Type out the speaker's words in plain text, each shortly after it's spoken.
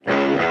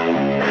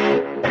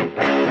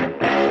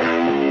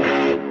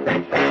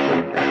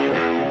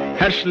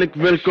Herzlich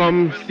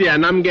willkommen,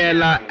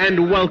 Sianamgela,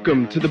 and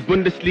welcome to the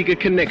Bundesliga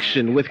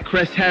Connection with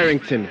Kres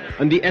Harrington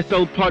on the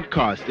SL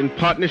Podcast in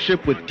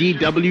partnership with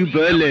DW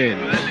Berlin.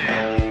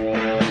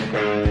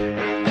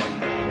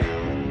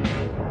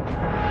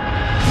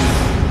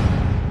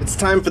 It's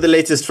time for the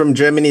latest from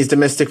Germany's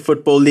domestic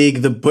football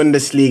league, the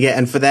Bundesliga,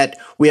 and for that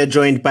we are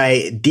joined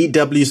by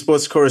DW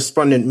sports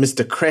correspondent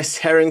Mr. Kres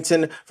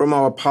Harrington from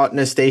our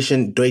partner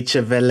station Deutsche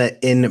Welle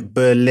in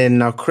Berlin.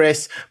 Now,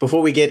 Kres,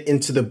 before we get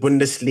into the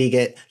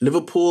Bundesliga,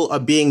 Liverpool are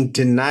being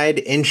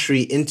denied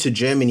entry into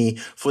Germany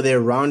for their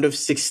round of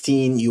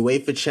 16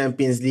 UEFA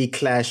Champions League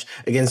clash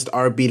against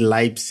RB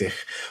Leipzig.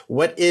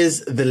 What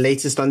is the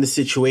latest on the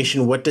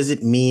situation? What does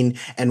it mean?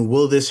 And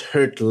will this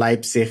hurt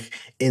Leipzig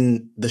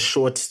in the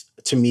short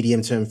to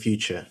medium-term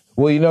future?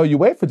 Well, you know,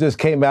 UEFA just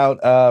came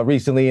out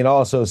recently and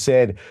also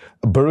said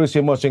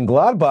Borussia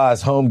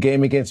Mönchengladbach's home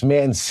game against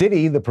Man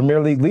City, the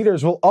Premier League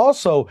leaders, will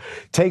also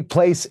take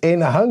place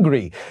in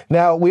Hungary.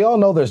 Now, we all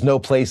know there's no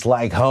place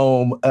like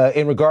home.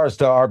 In regards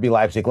to RB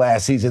Leipzig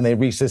last season, they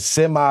reached the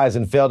semis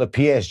and fell to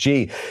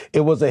PSG.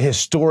 It was a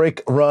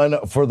historic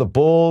run for the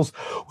Bulls.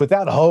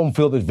 Without home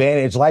field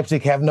advantage,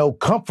 Leipzig have no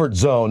comfort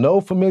zone,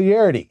 no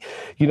familiarity.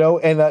 You know,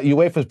 and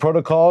UEFA's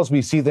protocols,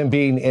 we see them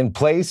being in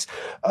place.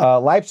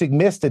 Leipzig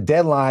missed the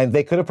deadline.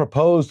 They could have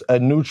proposed a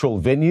neutral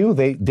venue.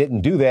 They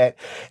didn't do that.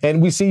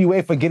 And we see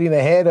UEFA getting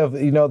ahead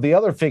of, you know, the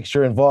other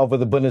fixture involved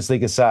with the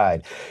Bundesliga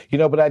side. You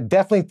know, but I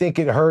definitely think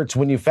it hurts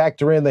when you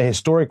factor in the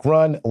historic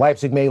run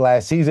Leipzig made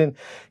last season,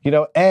 you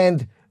know,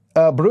 and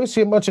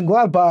Borussia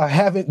Mönchengladbach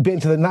haven't been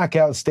to the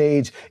knockout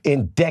stage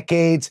in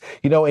decades,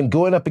 you know, and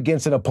going up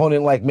against an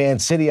opponent like Man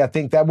City, I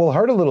think that will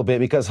hurt a little bit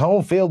because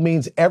home field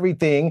means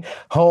everything.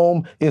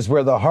 Home is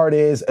where the heart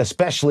is,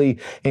 especially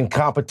in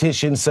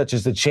competitions such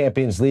as the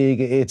Champions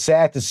League. It's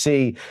sad to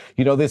see,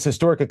 you know, this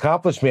historic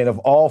accomplishment of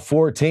all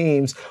four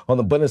teams on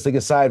the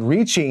Bundesliga side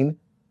reaching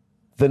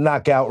the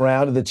knockout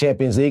round of the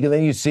Champions League. And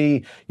then you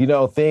see, you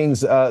know,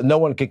 things no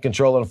one can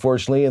control,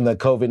 unfortunately, in the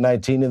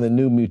COVID-19 and the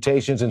new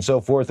mutations and so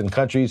forth, and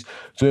countries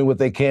doing what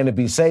they can to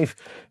be safe.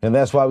 And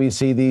that's why we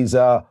see these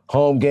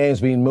home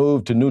games being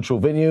moved to neutral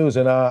venues.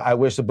 And I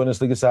wish the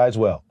Bundesliga sides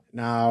well.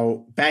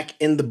 Now, back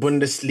in the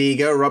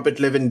Bundesliga, Robert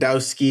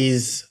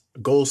Lewandowski's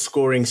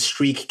goal-scoring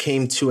streak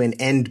came to an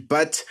end,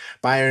 but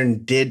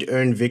Bayern did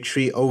earn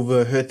victory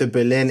over Hertha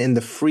Berlin in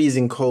the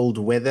freezing cold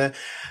weather.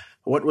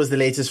 What was the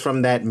latest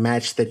from that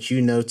match that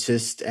you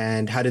noticed,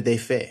 and how did they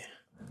fare?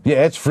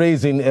 Yeah, it's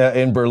freezing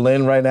in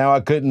Berlin right now. I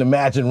couldn't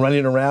imagine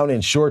running around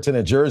in shorts and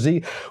a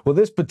jersey. Well,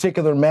 this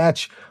particular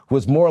match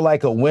was more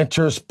like a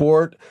winter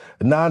sport,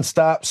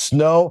 nonstop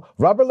snow.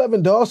 Robert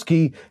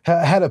Lewandowski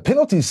had a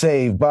penalty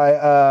save by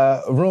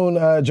Rune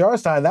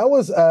Jarstein. That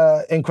was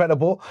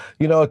incredible,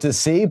 you know, to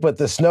see. But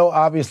the snow,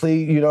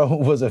 obviously, you know,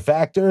 was a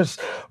factor.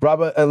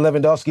 Robert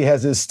Lewandowski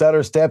has his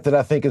stutter step that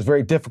I think is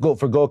very difficult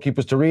for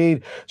goalkeepers to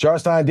read.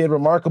 Jarstein did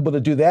remarkable to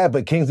do that,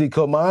 but Kingsley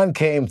Coman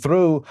came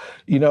through,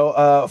 you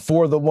know,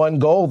 for the one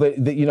goal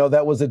that, you know,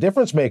 that was a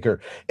difference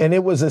maker. And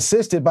it was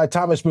assisted by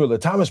Thomas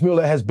Müller. Thomas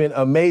Müller has been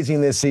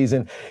amazing this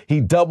season. He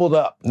doubled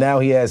up. Now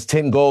he has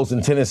 10 goals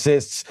and 10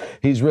 assists.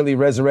 He's really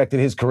resurrected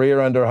his career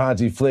under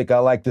Hansi Flick. I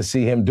like to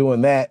see him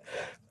doing that.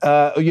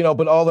 You know,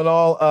 but all in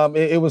all,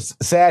 it was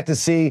sad to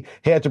see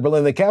Hertha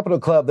Berlin, the capital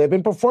club. They've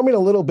been performing a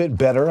little bit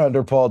better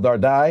under Paul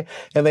Dardai,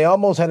 and they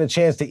almost had a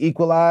chance to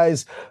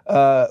equalize.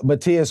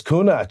 Matthias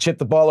Cunha chipped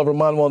the ball over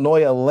Manuel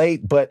Neuer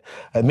late, but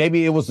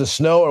maybe it was the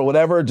snow or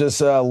whatever,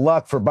 just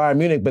luck for Bayern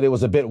Munich, but it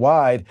was a bit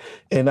wide,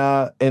 and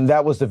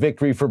that was the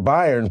victory for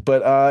Bayern.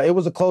 But it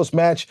was a close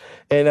match,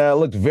 and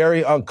looked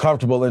very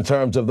uncomfortable in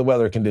terms of the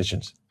weather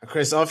conditions.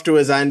 Chris,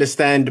 afterwards, I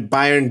understand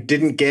Bayern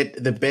didn't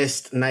get the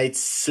best night's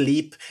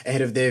sleep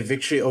ahead of their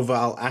victory over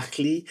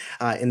Ahly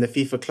in the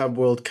FIFA Club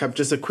World Cup.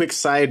 Just a quick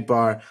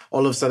sidebar.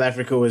 All of South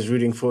Africa was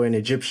rooting for an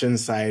Egyptian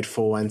side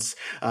for once.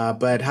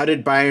 But how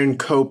did Bayern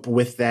cope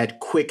with that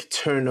quick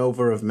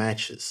turnover of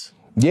matches?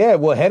 Yeah,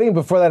 well, heading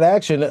before that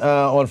action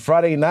on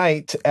Friday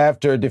night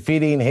after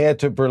defeating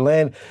Hertha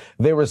Berlin,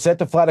 they were set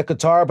to fly to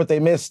Qatar, but they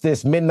missed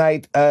this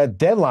midnight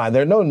deadline.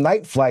 There are no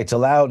night flights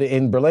allowed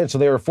in Berlin, so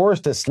they were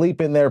forced to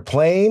sleep in their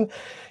plane.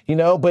 You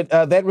know, but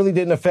that really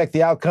didn't affect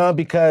the outcome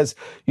because,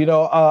 you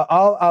know,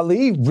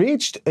 Ahly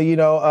reached, you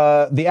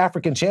know, the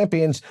African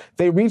champions.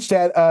 They reached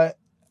that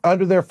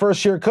under their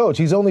first-year coach.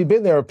 He's only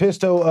been there.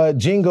 Pitso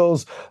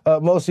Jingles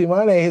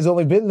Mosimane has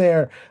only been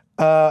there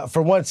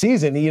for one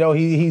season. You know,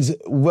 he's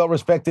well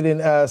respected in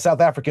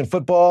South African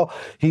football.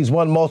 He's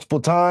won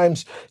multiple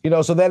times, you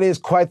know, so that is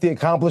quite the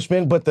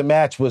accomplishment, but the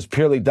match was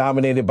purely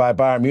dominated by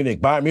Bayern Munich.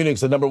 Bayern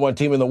Munich's the number one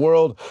team in the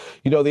world.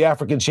 You know, the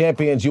African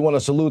champions, you want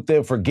to salute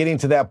them for getting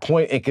to that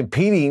point and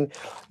competing,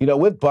 you know,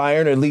 with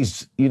Bayern, or at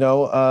least, you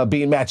know,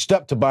 being matched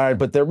up to Bayern,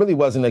 but there really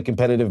wasn't a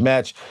competitive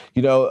match.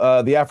 You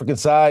know, the African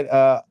side,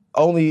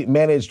 only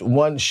managed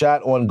one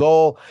shot on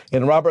goal.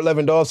 And Robert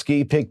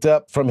Lewandowski picked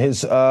up from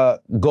his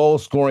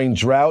goal-scoring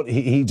drought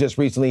he just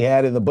recently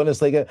had in the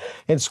Bundesliga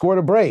and scored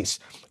a brace.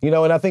 And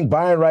I think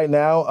Bayern right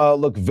now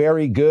look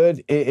very good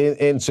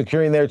in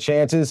securing their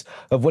chances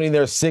of winning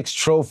their 6th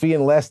trophy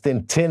in less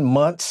than 10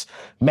 months,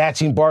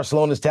 matching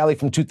Barcelona's tally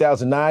from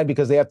 2009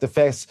 because they have to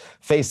face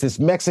this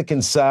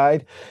Mexican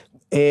side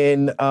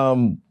in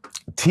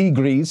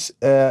Tigres.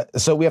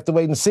 So we have to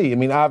wait and see. I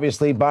mean,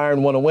 obviously,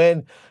 Bayern want to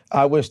win.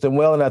 I wish them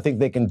well, and I think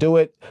they can do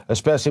it,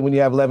 especially when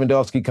you have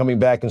Lewandowski coming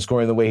back and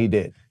scoring the way he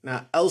did.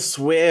 Now,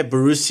 elsewhere,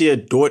 Borussia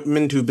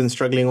Dortmund, who've been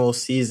struggling all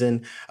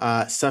season,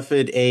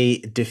 suffered a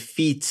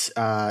defeat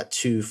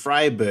to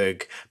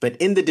Freiburg. But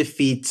in the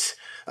defeat,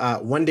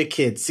 wonder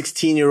kid,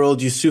 16-year-old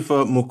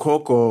Youssoufa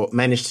Moukoko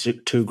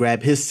managed to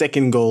grab his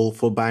 2nd goal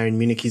for Bayern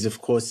Munich. He's,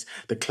 of course,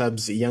 the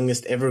club's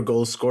youngest ever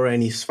goal scorer,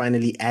 and he's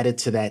finally added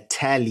to that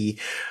tally.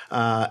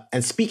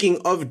 And speaking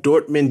of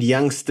Dortmund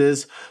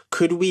youngsters,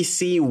 could we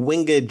see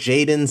winger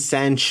Jadon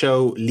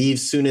Sancho leave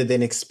sooner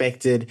than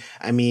expected?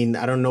 I mean,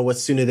 I don't know what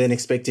sooner than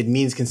expected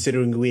means,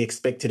 considering we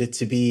expected it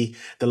to be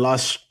the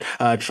last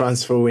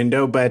transfer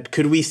window, but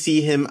could we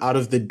see him out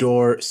of the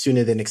door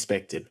sooner than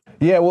expected?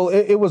 Yeah, well,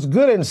 it was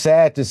good and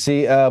sad to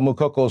see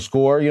Moukoko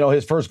score.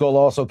 His first goal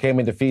also came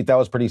in defeat. That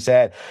was pretty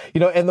sad.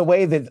 And the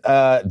way that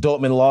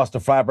Dortmund lost to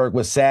Freiburg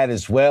was sad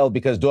as well,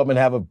 because Dortmund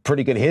have a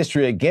pretty good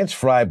history against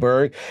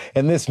Freiburg.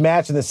 And this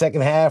match in the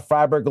second half,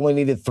 Freiburg only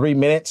needed 3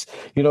 minutes,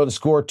 to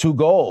score 2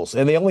 goals.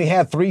 And they only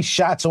had 3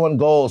 shots on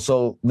goal.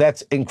 So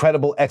that's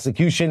incredible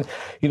execution.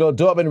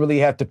 Dortmund really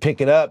have to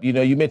pick it up.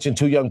 You mentioned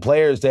 2 young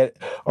players that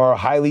are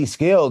highly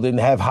skilled and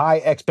have high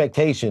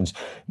expectations.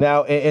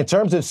 Now, in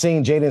terms of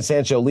seeing Jadon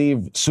Sancho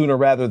leave sooner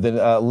rather than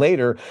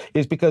later,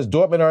 is because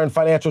Dortmund are in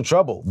financial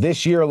trouble.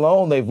 This year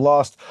alone, they've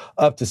lost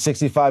up to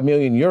 65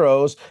 million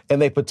euros,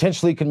 and they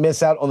potentially could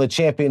miss out on the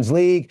Champions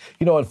League.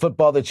 In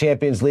football, the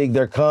Champions League,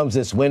 there comes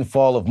this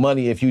windfall of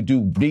money if you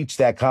do reach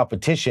that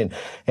competition.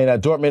 And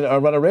Dortmund are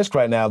run a risk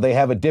right now. They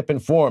have a dip in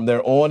form.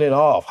 They're on and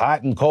off,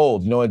 hot and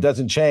cold. It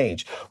doesn't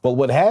change. But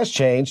what has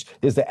changed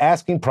is the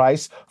asking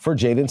price for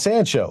Jadon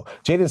Sancho.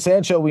 Jadon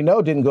Sancho, we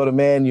know, didn't go to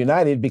Man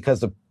United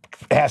because the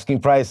asking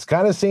price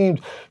kind of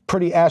seemed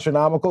pretty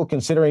astronomical,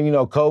 considering,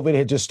 COVID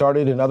had just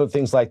started and other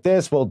things like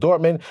this. Well,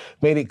 Dortmund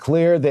made it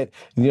clear that,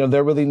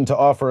 they're willing to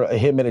offer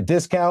him at a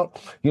discount,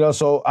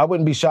 so I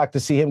wouldn't be shocked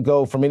to see him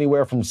go from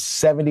anywhere from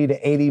 70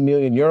 to 80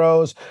 million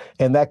euros.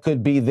 And that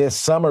could be this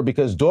summer,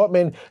 because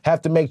Dortmund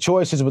have to make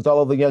choices with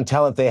all of the young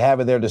talent they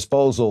have at their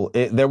disposal.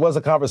 There was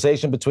a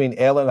conversation between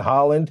Erling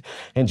Haaland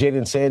and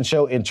Jadon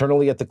Sancho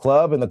internally at the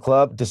club, and the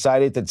club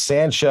decided that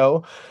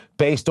Sancho,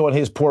 based on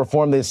his poor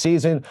form this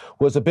season,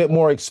 was a bit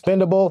more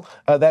expendable.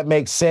 That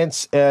makes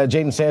sense.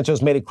 Jadon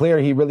Sancho's made it clear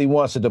he really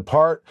wants to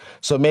depart.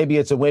 So maybe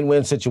it's a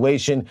win-win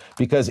situation,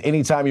 because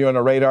anytime you're on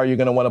a radar, you're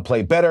going to want to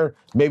play better.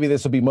 Maybe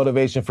this will be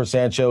motivation for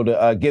Sancho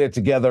to get it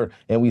together,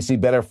 and we see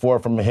better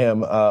form from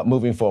him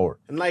moving forward.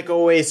 And like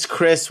always,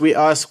 Kres, we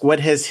ask,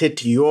 what has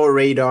hit your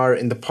radar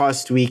in the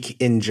past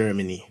week in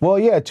Germany? Well,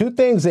 yeah, 2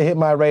 things that hit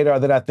my radar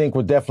that I think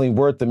were definitely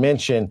worth the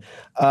mention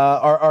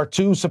are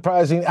 2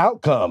 surprising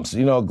outcomes.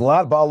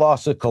 Gladbach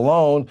lost to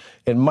Cologne,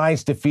 and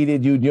Mainz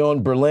defeated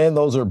Union Berlin.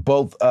 Those are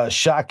both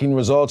shocking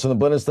results in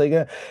the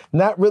Bundesliga.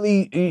 Not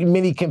really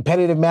many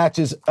competitive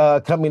matches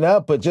coming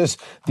up, but just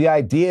the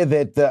idea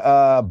that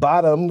the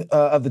bottom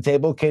of the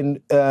table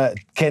can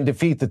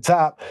defeat the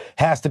top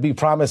has to be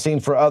promising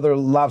for other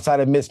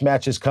lopsided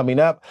mismatches coming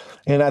up.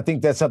 And I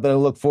think that's something to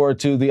look forward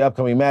to the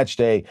upcoming match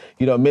day.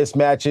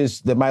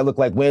 Mismatches that might look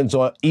like wins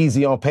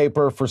easy on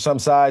paper for some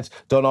sides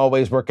don't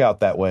always work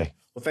out that way.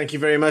 Well, thank you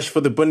very much for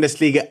the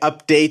Bundesliga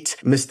update,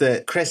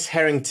 Mr. Kres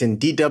Harrington,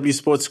 DW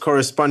Sports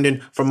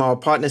correspondent from our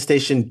partner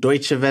station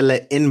Deutsche Welle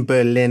in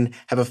Berlin.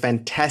 Have a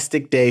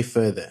fantastic day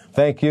further.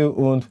 Thank you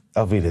und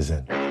auf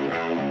Wiedersehen.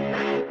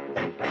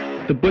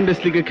 The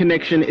Bundesliga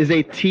Connection is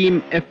a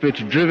team effort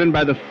driven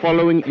by the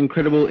following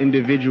incredible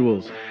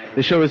individuals.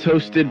 The show is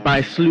hosted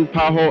by Slu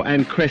Paho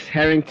and Kres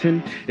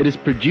Harrington. It is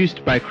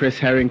produced by Kres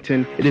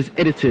Harrington. It is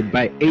edited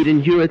by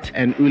Aidan Hewitt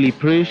and Uli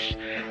Prisch.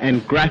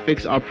 And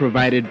graphics are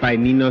provided by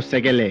Nino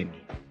Segaleni.